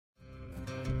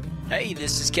Hey,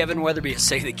 this is Kevin Weatherby at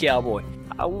Say the Cowboy.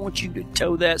 I want you to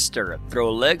toe that stirrup, throw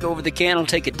a leg over the cantle,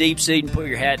 take a deep seat, and put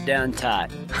your hat down tight.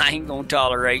 I ain't gonna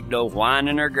tolerate no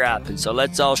whining or griping, so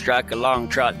let's all strike a long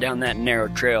trot down that narrow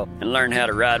trail and learn how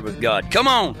to ride with God. Come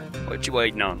on! What you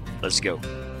waiting on? Let's go.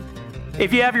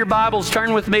 If you have your Bibles,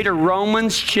 turn with me to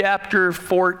Romans chapter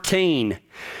 14.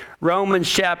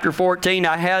 Romans chapter 14.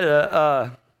 I had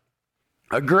a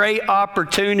great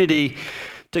opportunity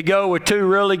to go with two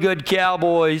really good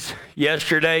cowboys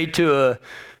yesterday to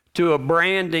a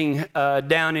branding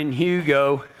down in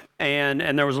Hugo,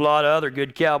 and there was a lot of other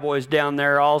good cowboys down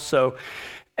there also.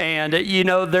 And you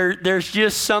know, there's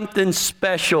just something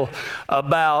special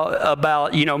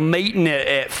about you know, meeting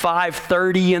at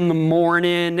 5:30 in the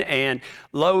morning and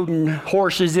loading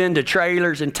horses into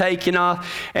trailers and taking off.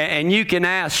 And you can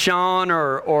ask Sean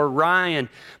or Ryan,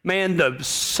 man, the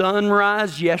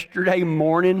sunrise yesterday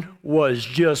morning was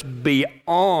just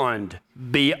beyond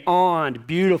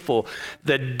beautiful.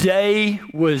 The day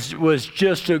was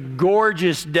just a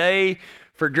gorgeous day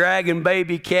for dragging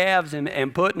baby calves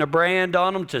and putting a brand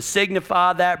on them to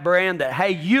signify that brand that, hey,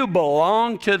 you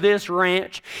belong to this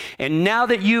ranch. And now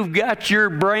that you've got your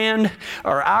brand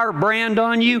or our brand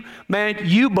on you, man,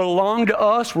 you belong to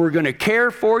us. We're going to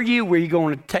care for you. We're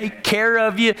going to take care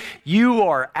of you. You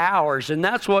are ours. And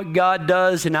that's what God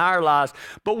does in our lives.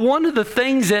 But one of the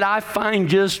things that I find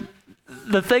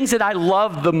the things that I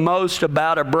love the most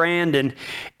about a Brandon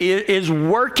is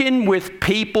working with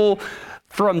people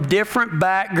from different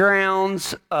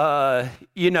backgrounds.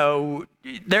 You know,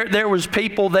 there was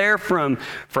people there from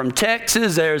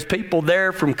Texas. There's people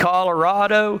there from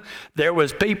Colorado. There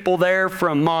was people there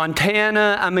from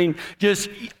Montana. I mean, just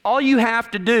all you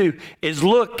have to do is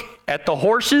look at the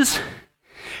horses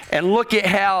and look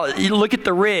at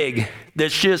the rig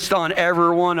that's just on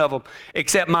every one of them,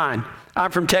 except mine.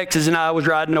 I'm from Texas, and I was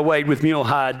riding away with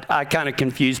Mulehide. I kind of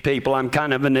confuse people. I'm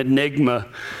kind of an enigma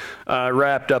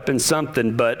wrapped up in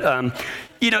something. But,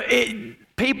 you know,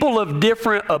 people of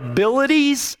different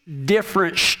abilities,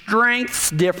 different strengths,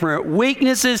 different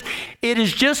weaknesses. It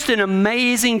is just an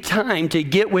amazing time to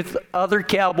get with other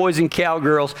cowboys and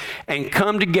cowgirls and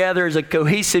come together as a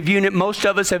cohesive unit. Most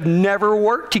of us have never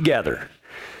worked together.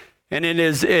 And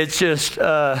it's just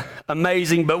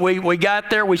amazing. But we got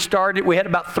there, we started, we had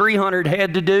about 300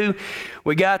 head to do.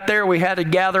 We got there, we had to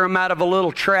gather them out of a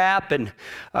little trap and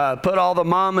put all the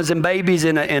mamas and babies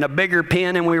in a bigger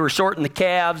pen, and we were sorting the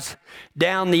calves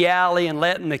down the alley and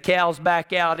letting the cows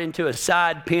back out into a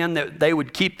side pen that they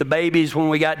would keep the babies. When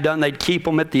we got done, they'd keep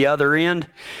them at the other end.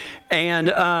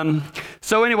 And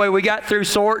so anyway, we got through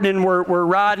sorting, and we're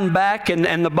riding back,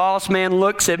 and the boss man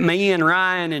looks at me and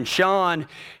Ryan and Sean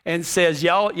and says,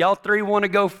 y'all three want to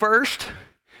go first?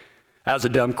 That was a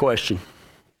dumb question.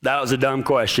 No,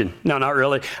 not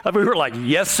really. We were like,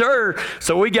 yes, sir.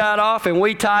 So we got off, and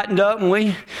we tightened up, and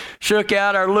we shook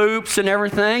out our loops and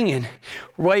everything, and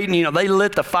waiting. You know, they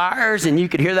lit the fires, and you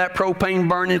could hear that propane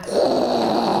burning.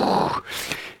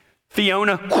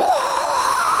 Fiona.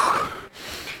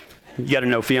 You got to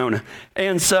know Fiona.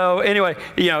 And so anyway,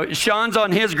 you know, Sean's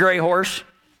on his gray horse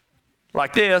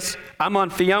like this. I'm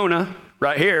on Fiona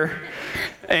right here.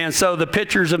 And so the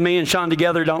pictures of me and Sean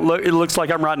together it looks like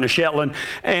I'm riding a Shetland.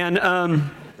 And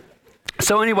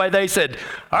so anyway, they said,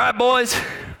 all right, boys,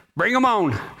 bring them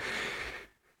on.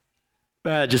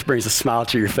 It just brings a smile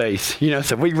to your face. You know,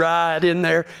 so we ride in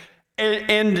there.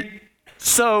 And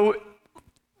so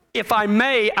if I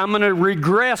may, I'm going to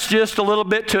regress just a little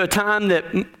bit to a time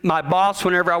that my boss,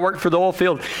 whenever I worked for the oil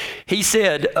field, he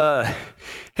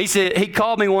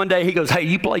called me one day. He goes, hey,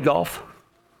 you play golf?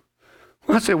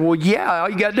 I said, well, yeah, all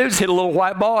you got to do is hit a little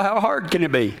white ball. How hard can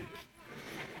it be?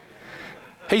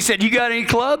 He said, you got any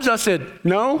clubs? I said,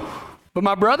 no, but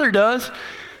my brother does.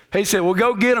 He said, well,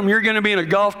 go get them. You're going to be in a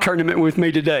golf tournament with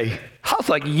me today. I was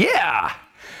like, yeah.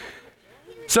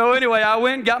 So anyway, I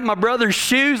went and got my brother's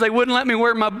shoes. They wouldn't let me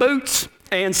wear my boots.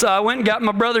 And so I went and got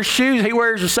my brother's shoes. He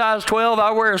wears a size 12.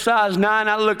 I wear a size 9.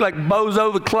 I look like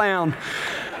Bozo the Clown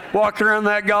walking around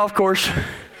that golf course.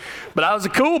 But I was a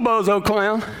cool Bozo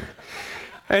Clown.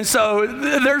 And so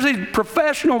there's these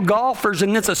professional golfers,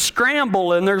 and it's a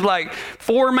scramble, and there's like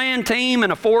 4-man team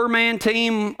and a 4-man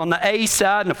team on the A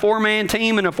side and a 4-man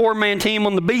team and a 4-man team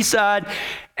on the B side.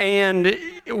 And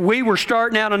we were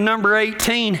starting out on number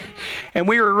 18, and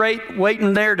we were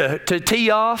waiting there to tee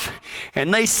off,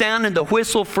 and they sounded the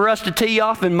whistle for us to tee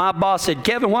off, and my boss said,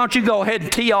 Kevin, why don't you go ahead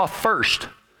and tee off first?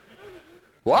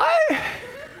 What?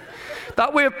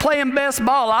 Thought we were playing best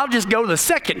ball. I'll just go the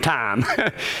second time.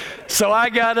 So I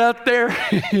got up there.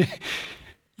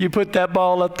 You put that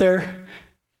ball up there,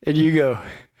 and you go,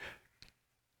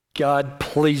 God,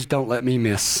 please don't let me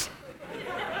miss.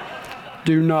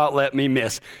 do not let me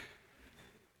miss.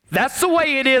 That's the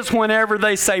way it is whenever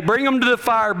they say, bring them to the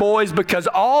fire, boys, because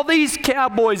all these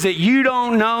cowboys that you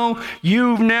don't know,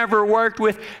 you've never worked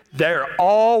with, they're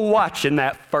all watching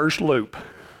that first loop.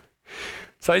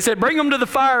 So he said, bring them to the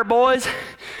fire, boys.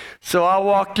 So I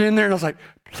walked in there and I was like,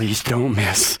 please don't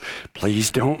miss.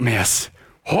 Please don't miss.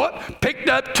 What? Picked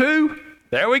up 2.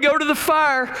 There we go to the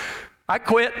fire. I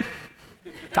quit.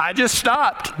 I just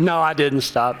stopped. No, I didn't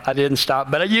stop.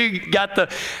 But you got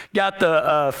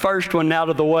the first one out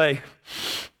of the way.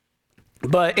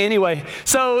 But anyway,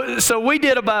 so we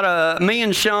did about me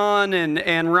and Sean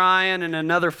and Ryan and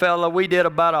another fellow, we did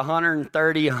about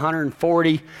 130,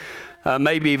 140,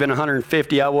 maybe even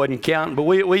 150. I wasn't counting, but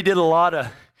we did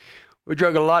we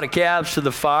drug a lot of calves to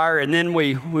the fire, and then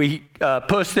we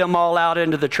pushed them all out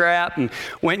into the trap and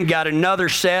went and got another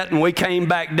set, and we came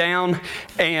back down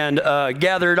and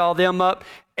gathered all them up.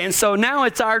 And so now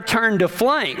it's our turn to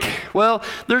flank. Well,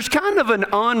 there's kind of an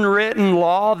unwritten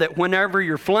law that whenever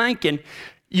you're flanking,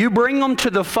 you bring them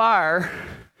to the fire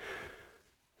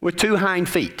with 2 hind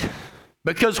feet.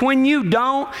 Because when you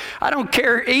don't, I don't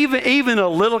care, even a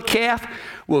little calf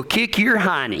will kick your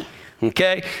hiney.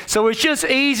 Okay, so it's just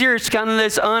easier. It's kind of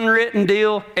this unwritten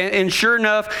deal. And sure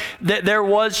enough, that there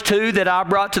was 2 that I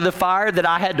brought to the fire that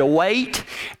I had to wait,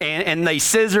 and they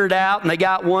scissored out and they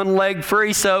got one leg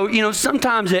free. So,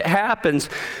 sometimes it happens.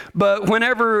 But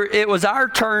whenever it was our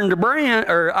turn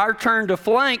to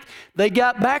flank, they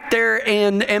got back there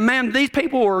and man, these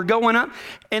people were going up.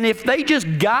 And if they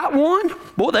just got one,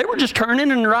 boy, they were just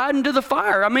turning and riding to the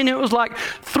fire. I mean, it was like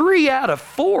 3 out of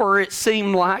 4, it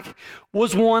seemed like,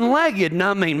 was one-legged. And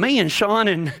I mean, me and Sean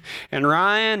and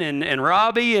Ryan and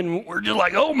Robbie, and we're just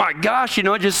like, oh my gosh, it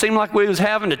just seemed like we was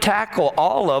having to tackle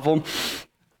all of them.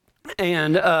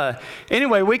 And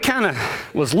anyway, we kind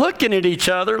of was looking at each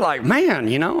other like, man,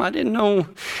 I didn't know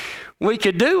we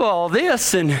could do all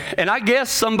this. And I guess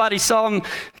somebody saw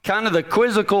kind of the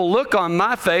quizzical look on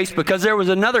my face because there was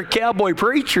another cowboy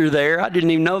preacher there. I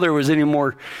didn't even know there was any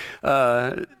more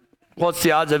what's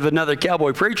the odds of another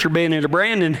cowboy preacher being at a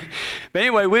Brandon? But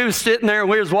anyway, we was sitting there and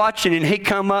we was watching, and he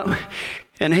come up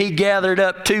and he gathered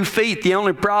up 2 feet. The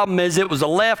only problem is it was a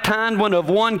left hind one of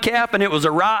one calf and it was a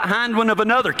right hind one of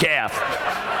another calf.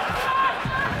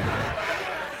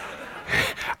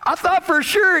 I thought for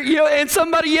sure, and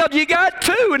somebody yelled, you got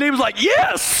 2. And he was like,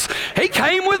 yes, he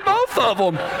came with both of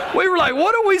them. We were like,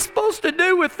 what are we supposed to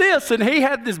do with this? And he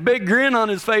had this big grin on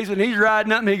his face, and he's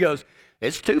riding up and he goes,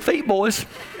 it's 2 feet, boys.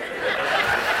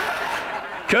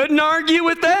 Couldn't argue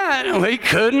with that. We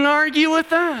couldn't argue with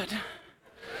that.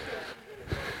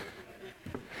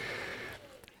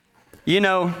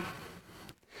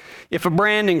 If a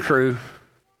branding crew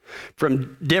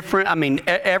from different,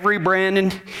 every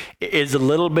Brandon is a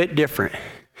little bit different.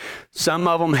 Some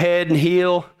of them head and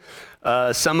heel.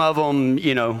 Some of them,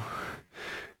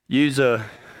 use a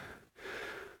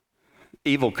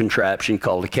evil contraption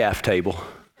called a calf table.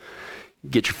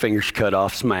 Get your fingers cut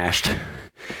off, smashed.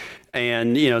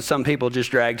 And, some people just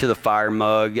drag to the fire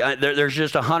mug. There's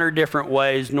just 100 different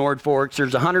ways. Nord Forks,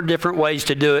 there's 100 different ways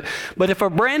to do it. But if a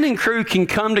branding crew can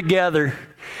come together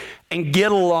and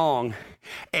get along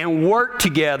and work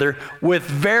together with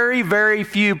very, very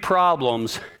few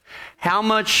problems, how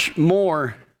much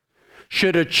more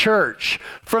should a church,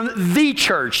 from the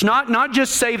church, not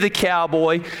just Save the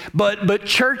Cowboy, but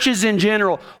churches in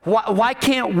general, why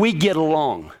can't we get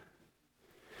along?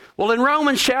 Well, in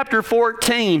Romans chapter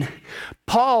 14,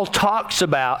 Paul talks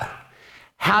about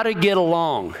how to get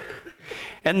along.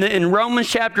 And in Romans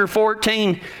chapter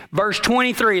 14, verse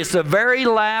 23, it's the very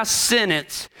last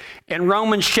sentence in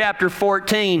Romans chapter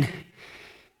 14.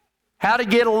 How to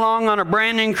get along on a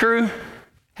branding crew,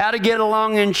 how to get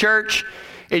along in church,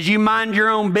 is you mind your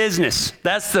own business.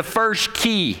 That's the first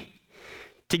key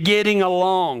to getting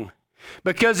along.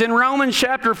 Because in Romans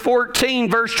chapter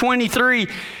 14, verse 23,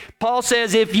 Paul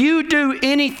says, if you do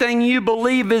anything you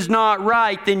believe is not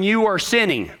right, then you are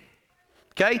sinning.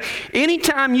 Okay?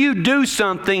 Anytime you do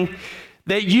something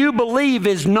that you believe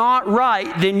is not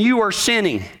right, then you are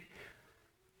sinning.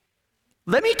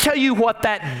 Let me tell you what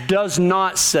that does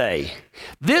not say.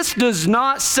 This does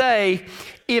not say,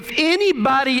 if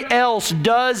anybody else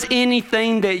does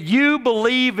anything that you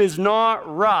believe is not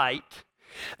right,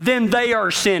 then they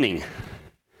are sinning.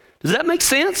 Does that make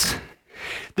sense?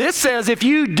 This says if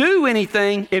you do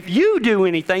anything that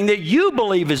you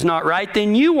believe is not right,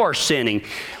 then you are sinning.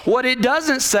 What it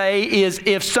doesn't say is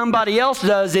if somebody else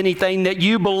does anything that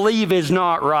you believe is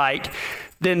not right,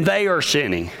 then they are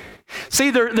sinning. See,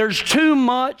 there's too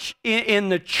much in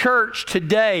the church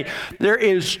today. There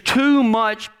is too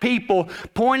much people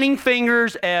pointing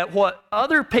fingers at what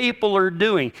other people are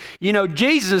doing. You know,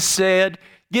 Jesus said,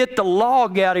 get the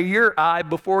log out of your eye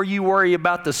before you worry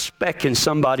about the speck in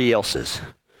somebody else's.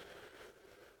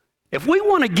 If we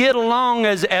want to get along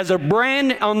as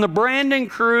on the Brandon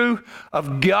crew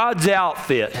of God's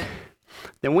outfit,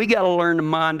 then we got to learn to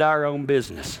mind our own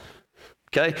business.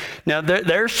 Okay? Now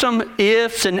there's some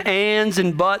ifs and ands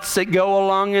and buts that go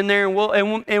along in there,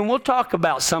 and we'll talk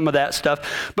about some of that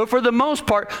stuff. But for the most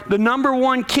part, the number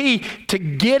one key to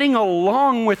getting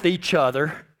along with each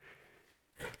other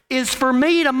is for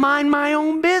me to mind my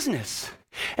own business.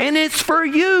 And it's for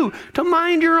you to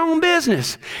mind your own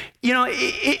business. You know,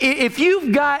 if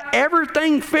you've got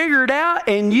everything figured out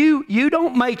and you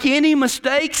don't make any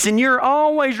mistakes and you're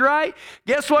always right,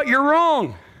 guess what? You're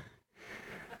wrong.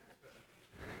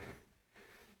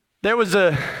 There was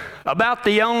about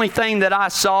the only thing that I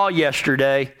saw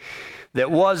yesterday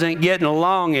that wasn't getting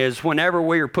along is whenever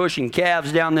we were pushing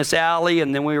calves down this alley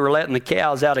and then we were letting the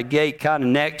cows out a gate kind of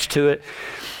next to it.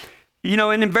 You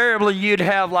know, and invariably you'd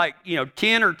have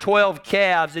 10 or 12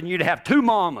 calves and you'd have 2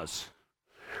 mamas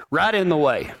right in the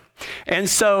way. And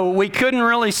so we couldn't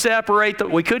really separate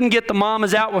we couldn't get the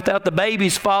mamas out without the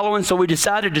babies following, so we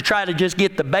decided to try to just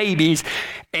get the babies.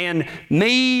 And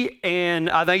me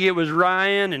and I think it was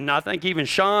Ryan and I think even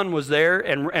Sean was there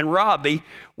and Robbie,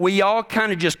 we all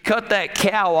kind of just cut that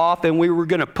cow off and we were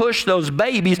going to push those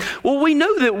babies. Well, we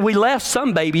knew that we left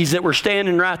some babies that were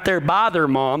standing right there by their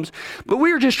moms, but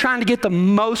we were just trying to get the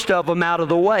most of them out of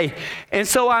the way. And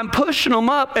so I'm pushing them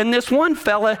up, and this one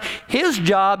fella, his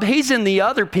job, he's in the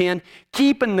other pen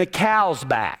keeping the cows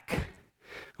back.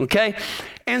 Okay?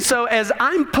 And so as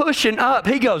I'm pushing up,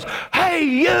 he goes, "Hey,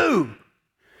 you!"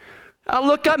 I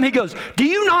look up and he goes, "Do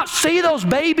you not see those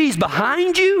babies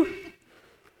behind you?"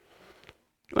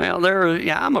 Well,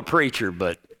 I'm a preacher,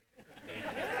 but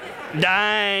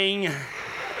dang.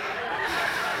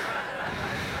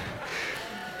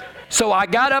 So I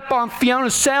got up on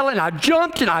Fiona's saddle and I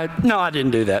jumped no, I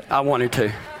didn't do that. I wanted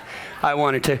to.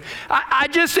 I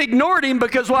just ignored him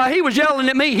because while he was yelling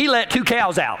at me, he let 2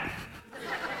 cows out.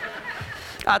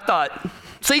 I thought,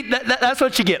 see, that's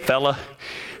what you get, fella.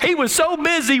 He was so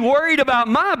busy worried about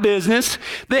my business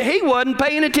that he wasn't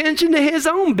paying attention to his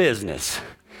own business.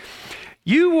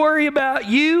 You worry about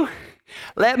you,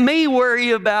 let me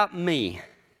worry about me.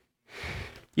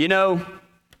 You know,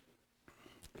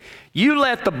 you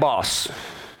let the boss.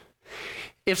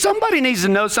 If somebody needs to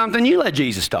know something, you let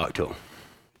Jesus talk to them.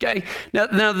 Okay? Now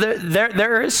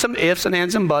there is some ifs and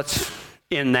ands and buts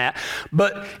in that.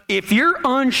 But if you're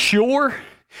unsure,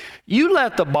 you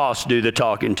let the boss do the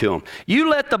talking to them. You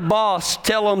let the boss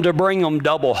tell them to bring them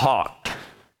double hawked.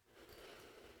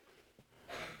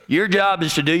 Your job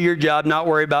is to do your job, not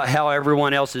worry about how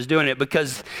everyone else is doing it.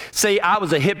 Because, see, I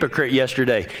was a hypocrite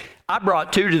yesterday. I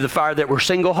brought 2 to the fire that were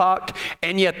single hawked,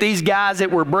 and yet these guys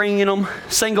that were bringing them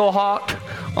single hawked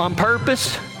on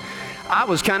purpose, I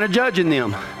was kind of judging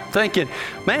them, thinking,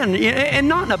 man, and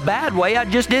not in a bad way, I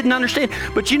just didn't understand.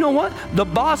 But you know what? The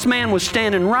boss man was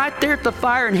standing right there at the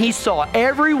fire, and he saw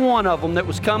every one of them that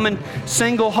was coming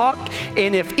single hawked.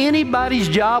 And if anybody's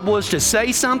job was to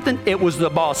say something, it was the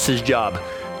boss's job,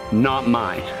 not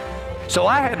mine. So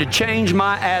I had to change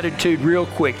my attitude real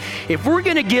quick. If we're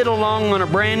going to get along on a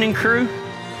Brandon crew,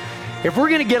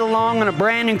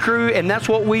 and that's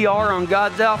what we are on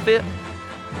God's outfit,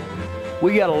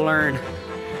 we got to learn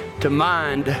to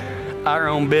mind our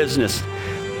own business.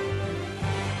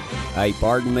 Hey,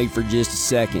 pardon me for just a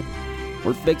second.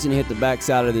 We're fixing to hit the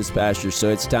backside of this pasture, so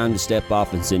it's time to step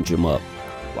off and cinch them up.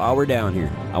 While we're down here,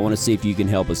 I want to see if you can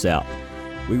help us out.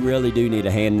 We really do need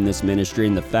a hand in this ministry,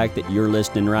 and the fact that you're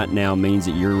listening right now means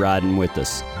that you're riding with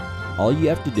us. All you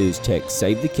have to do is text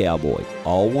Save the Cowboy,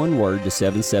 all one word, to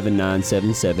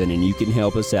 77977, and you can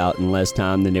help us out in less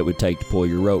time than it would take to pull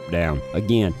your rope down.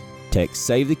 Again, text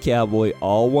Save the Cowboy,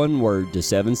 all one word, to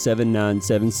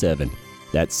 77977.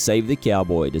 That's Save the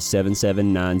Cowboy to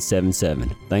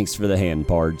 77977. Thanks for the hand,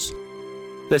 Pards.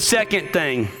 The second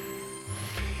thing,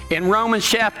 in Romans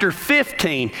chapter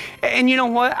 15, and you know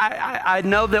what? I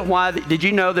know that why. Did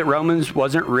you know that Romans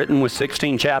wasn't written with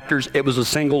 16 chapters? It was a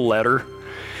single letter.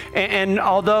 And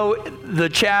although the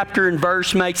chapter and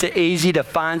verse makes it easy to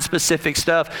find specific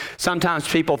stuff, sometimes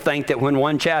people think that when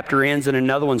one chapter ends and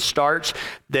another one starts,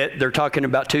 that they're talking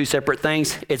about 2 separate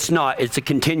things. It's not. It's a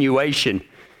continuation.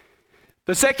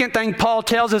 The second thing Paul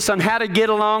tells us on how to get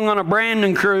along on a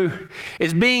Brandon crew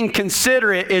is being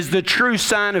considerate is the true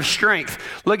sign of strength.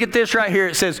 Look at this right here.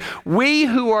 It says, we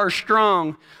who are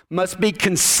strong must be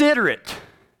considerate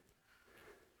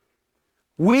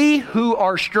We who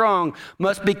are strong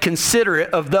must be considerate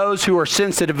of those who are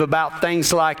sensitive about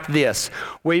things like this.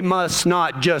 We must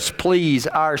not just please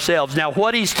ourselves. Now,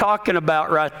 what he's talking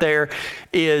about right there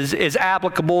is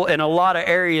applicable in a lot of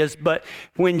areas, but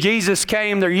when Jesus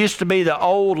came, there used to be the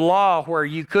old law where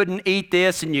you couldn't eat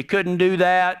this and you couldn't do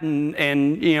that,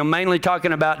 and mainly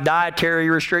talking about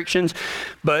dietary restrictions.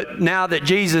 But now that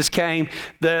Jesus came,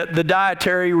 the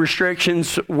dietary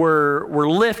restrictions were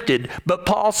lifted. But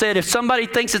Paul said if somebody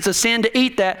thinks it's a sin to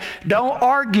eat that, don't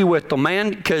argue with them,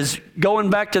 man, because going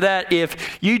back to that,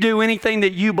 if you do anything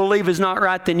that you believe is not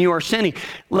right, then you are sinning.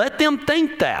 Let them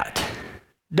think that.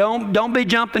 Don't be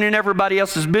jumping in everybody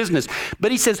else's business.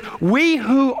 But he says, we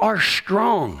who are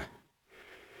strong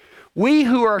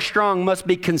must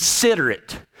be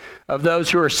considerate of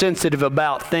those who are sensitive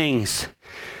about things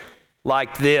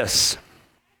like this.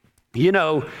 You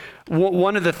know,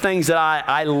 one of the things that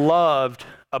I loved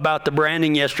about the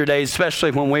branding yesterday,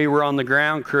 especially when we were on the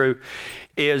ground crew,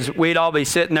 is we'd all be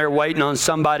sitting there waiting on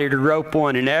somebody to rope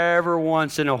one, and every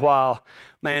once in a while,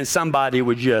 man, somebody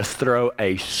would just throw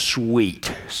a sweet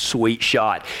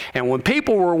shot. And when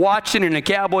people were watching and a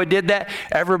cowboy did that,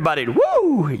 everybody,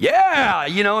 woo, yeah,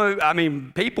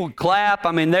 people clap.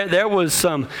 I mean, there was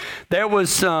some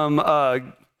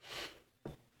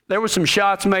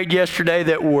shots made yesterday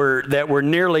that were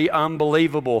nearly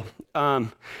unbelievable.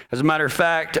 As a matter of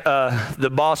fact,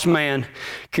 the boss man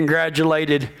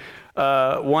congratulated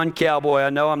one cowboy.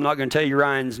 I know I'm not going to tell you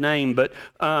Ryan's name, but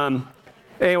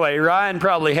anyway, Ryan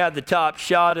probably had the top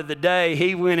shot of the day.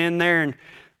 He went in there and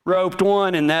roped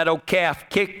one, and that old calf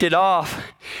kicked it off,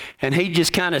 and he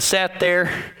just kind of sat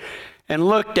there and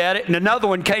looked at it, and another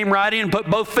one came right in and put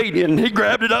both feet in, and he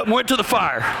grabbed it up and went to the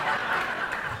fire.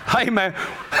 Hey, man,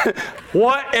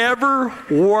 whatever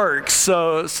works.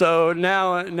 So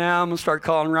now I'm going to start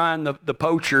calling Ryan the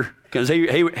poacher, because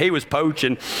he was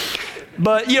poaching.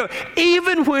 But,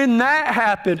 even when that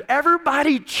happened,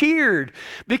 everybody cheered,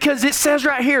 because it says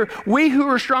right here, we who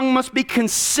are strong must be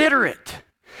considerate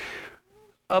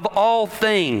of all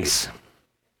things.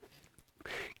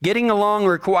 Getting along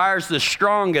requires the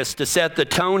strongest to set the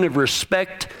tone of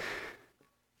respect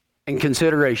and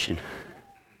consideration.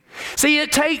 See,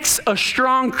 it takes a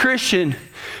strong Christian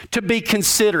to be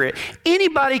considerate.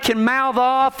 Anybody can mouth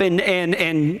off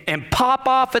and pop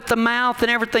off at the mouth and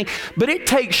everything, but it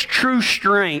takes true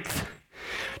strength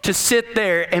to sit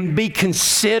there and be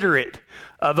considerate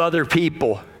of other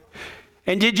people.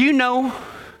 And did you know,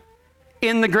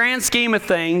 in the grand scheme of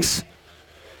things,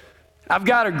 I've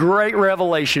got a great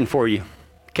revelation for you,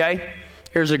 okay?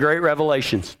 Here's a great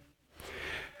revelation.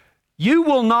 You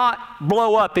will not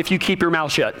blow up if you keep your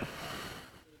mouth shut.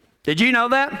 Did you know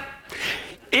that?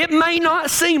 It may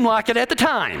not seem like it at the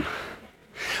time,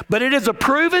 but it is a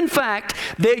proven fact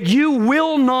that you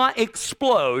will not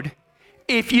explode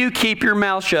if you keep your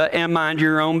mouth shut and mind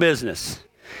your own business.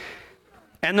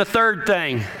 And the third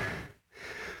thing,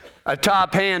 a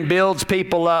top hand builds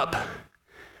people up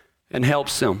and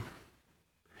helps them.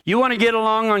 You want to get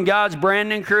along on God's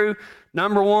branding crew?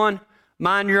 Number one,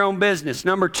 mind your own business.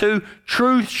 Number two,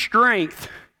 true strength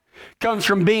comes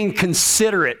from being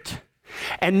considerate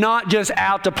and not just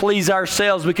out to please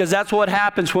ourselves, because that's what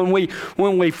happens when we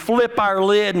flip our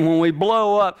lid and when we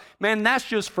blow up. Man, that's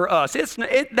just for us.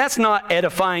 That's not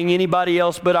edifying anybody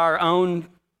else but our own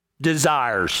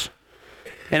desires.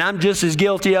 And I'm just as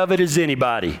guilty of it as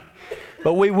anybody.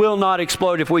 But we will not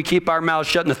explode if we keep our mouths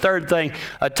shut. And the third thing,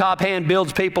 a top hand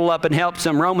builds people up and helps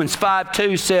them. Romans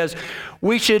 5:2 says,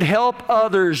 we should help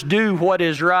others do what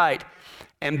is right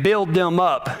and build them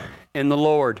up in the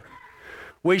Lord.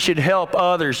 We should help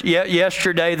others.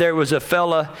 Yesterday there was a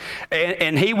fella,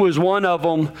 and he was one of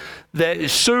them, that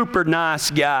is super nice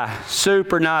guy.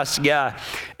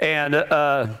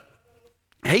 And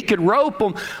he could rope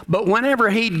them, but whenever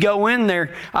he'd go in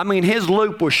there, I mean, his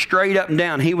loop was straight up and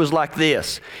down. He was like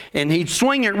this. And he'd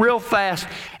swing it real fast,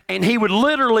 and he would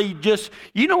literally just,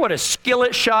 you know what a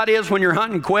skillet shot is when you're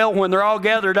hunting quail, when they're all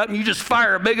gathered up, and you just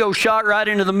fire a big old shot right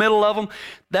into the middle of them?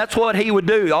 That's what he would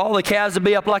do. All the cows would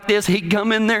be up like this. He'd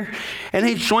come in there, and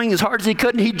he'd swing as hard as he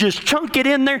could, and he'd just chunk it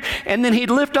in there, and then he'd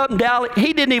lift up and dial it.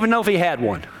 He didn't even know if he had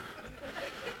one.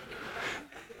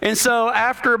 And so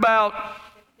after about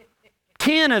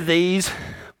 10 of these,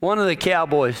 one of the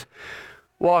cowboys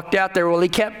walked out there. Well, he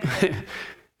kept,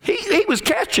 he was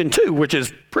catching too, which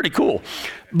is pretty cool.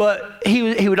 But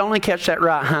he would only catch that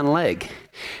right hind leg.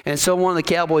 And so one of the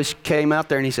cowboys came out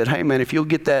there and he said, hey man, if you'll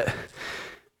get that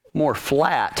more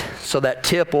flat so that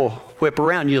tip will whip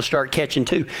around, you'll start catching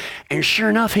too. And sure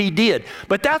enough, he did.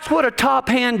 But that's what a top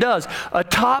hand does. A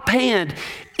top hand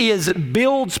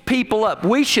builds people up.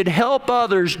 We should help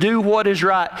others do what is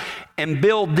right and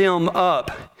build them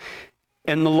up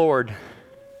in the Lord.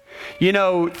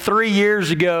 3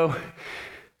 years ago,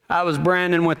 I was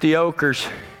branding with the Okers,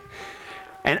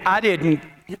 and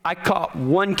I caught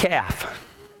one calf.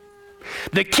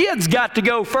 The kids got to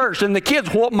go first, and the kids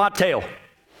whooped my tail.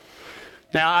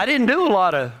 Now, I didn't do a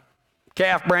lot of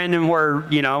calf branding where,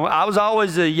 I was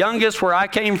always the youngest where I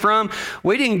came from.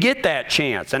 We didn't get that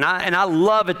chance. And I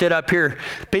love it that up here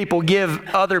people give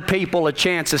other people a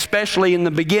chance, especially in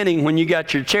the beginning when you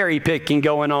got your cherry picking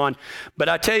going on. But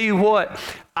I tell you what,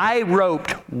 I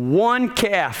roped one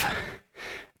calf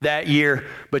that year.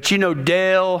 But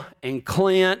Dale and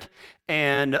Clint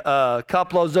and a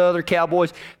couple of those other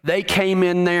cowboys, they came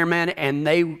in there, man, and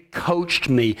they coached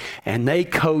me, and they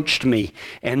coached me,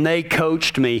 and they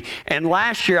coached me. And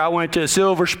last year I went to a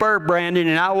Silver Spur branding,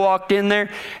 and I walked in there,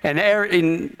 and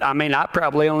I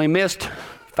probably only missed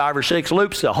 5 or 6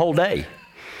 loops the whole day.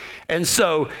 And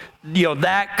so,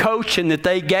 that coaching that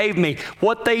they gave me,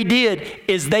 what they did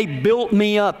is they built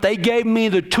me up. They gave me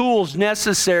the tools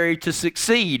necessary to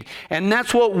succeed. And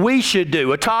that's what we should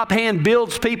do. A top hand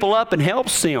builds people up and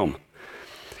helps them.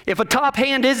 If a top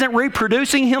hand isn't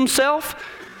reproducing himself,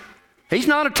 he's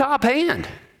not a top hand.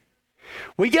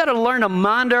 We got to learn to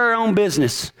mind our own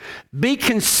business. Be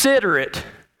considerate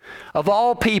of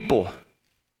all people,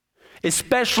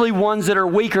 especially ones that are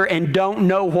weaker and don't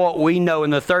know what we know.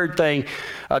 And the third thing,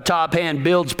 a top hand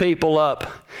builds people up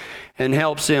and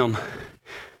helps them.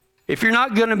 If you're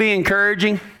not going to be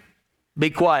encouraging, be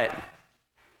quiet.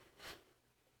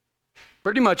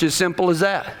 Pretty much as simple as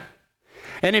that.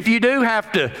 And if you do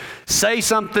have to say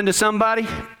something to somebody,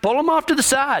 pull them off to the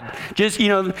side. Just,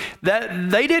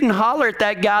 that they didn't holler at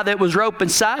that guy that was roping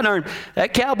sidearm.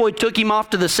 That cowboy took him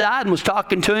off to the side and was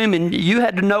talking to him, and you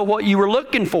had to know what you were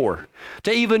looking for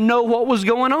to even know what was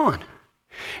going on.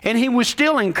 And he was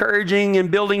still encouraging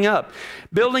and building up.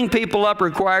 Building people up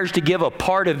requires to give a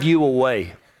part of you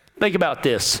away. Think about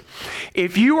this.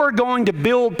 If you are going to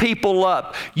build people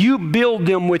up, you build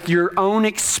them with your own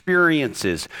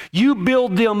experiences. You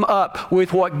build them up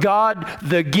with what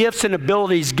the gifts and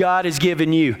abilities God has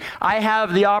given you. I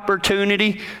have the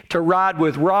opportunity to ride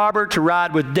with Robert, to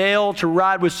ride with Dale, to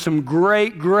ride with some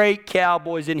great, great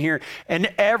cowboys in here.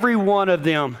 And every one of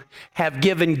them have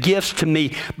given gifts to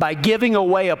me by giving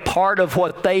away a part of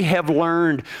what they have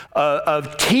learned,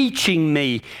 of teaching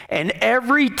me. And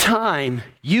every time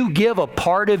you give a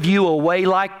part of you away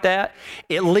like that,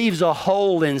 it leaves a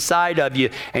hole inside of you.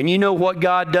 And you know what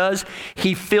God does?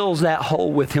 He fills that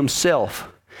hole with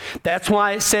himself. That's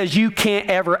why it says you can't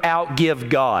ever outgive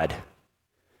God.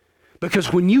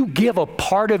 Because when you give a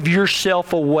part of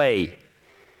yourself away,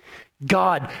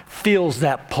 God fills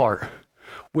that part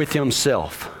with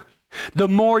himself. The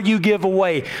more you give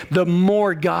away, the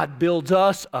more God builds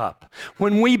us up.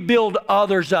 When we build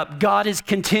others up, God is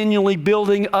continually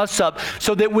building us up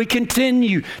so that we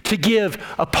continue to give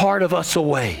a part of us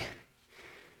away.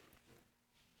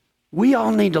 We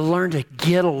all need to learn to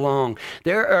get along.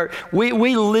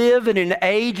 We live in an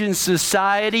age and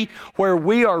society where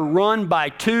we are run by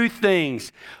two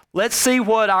things. Let's see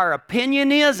what our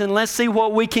opinion is, and let's see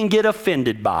what we can get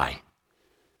offended by.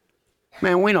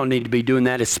 Man, we don't need to be doing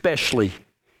that, especially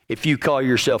if you call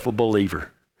yourself a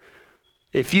believer.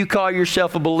 If you call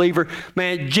yourself a believer,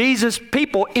 man, Jesus,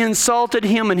 people insulted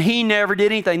him and he never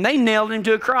did anything. They nailed him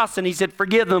to a cross and he said,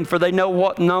 "Forgive them, for they know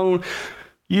what known."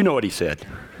 You know what he said.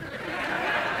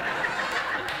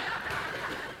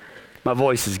 My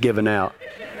voice is giving out.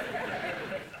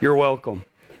 You're welcome.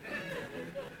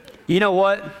 You know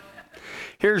what?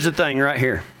 Here's the thing right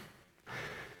here.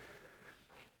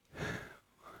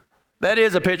 That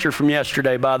is a picture from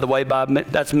yesterday, by the way.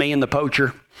 That's me and the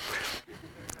poacher.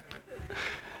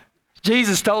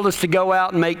 Jesus told us to go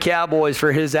out and make cowboys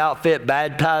for his outfit,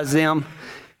 baptize them,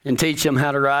 and teach them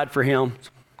how to ride for him.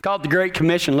 It's called the Great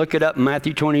Commission. Look it up in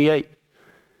Matthew 28.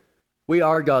 We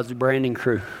are God's branding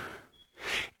crew.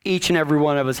 Each and every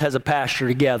one of us has a pastor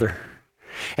together.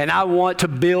 And I want to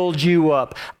build you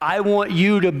up. I want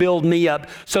you to build me up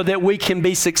so that we can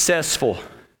be successful.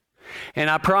 And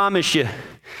I promise you,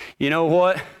 you know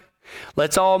what?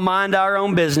 Let's all mind our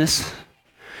own business,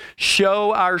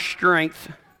 show our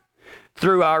strength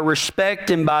through our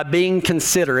respect and by being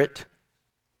considerate,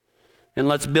 and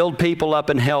let's build people up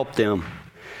and help them.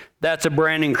 That's a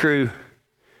branding crew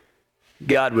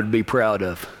God would be proud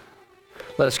of.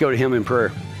 Let us go to him in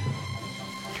prayer.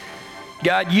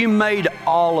 God, you made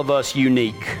all of us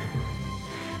unique.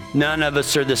 None of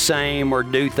us are the same or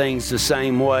do things the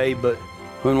same way, but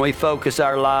when we focus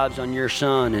our lives on your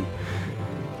Son and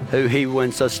who he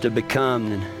wants us to become,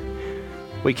 then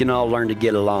we can all learn to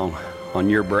get along on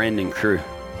your branding crew.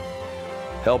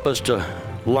 Help us to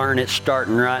learn it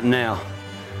starting right now.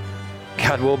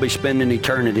 God, we'll be spending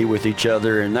eternity with each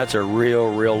other, and that's a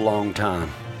real, real long time.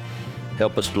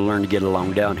 Help us to learn to get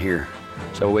along down here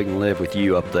so we can live with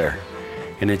you up there.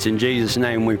 And it's in Jesus'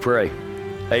 name we pray.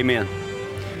 Amen.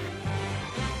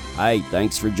 Hey,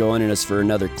 thanks for joining us for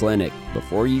another clinic.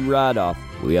 Before you ride off,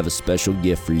 we have a special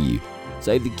gift for you.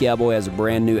 Save the Cowboy has a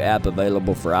brand new app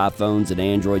available for iPhones and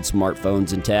Android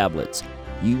smartphones and tablets.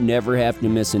 You never have to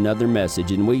miss another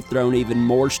message, and we've thrown even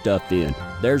more stuff in.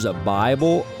 There's a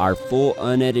Bible, our full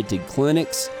unedited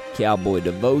clinics, cowboy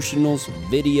devotionals,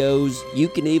 videos. You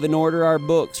can even order our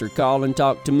books or call and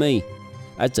talk to me.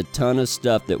 That's a ton of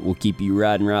stuff that will keep you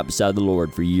riding right beside the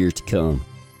Lord for years to come.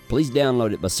 Please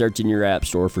download it by searching your app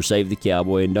store for Save the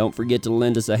Cowboy, and don't forget to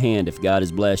lend us a hand if God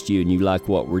has blessed you and you like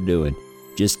what we're doing.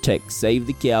 Just text Save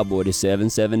the Cowboy to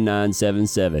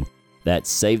 77977. That's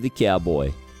Save the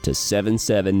Cowboy to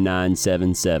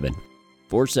 77977.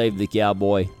 For Save the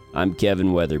Cowboy, I'm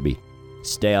Kevin Weatherby.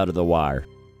 Stay out of the wire.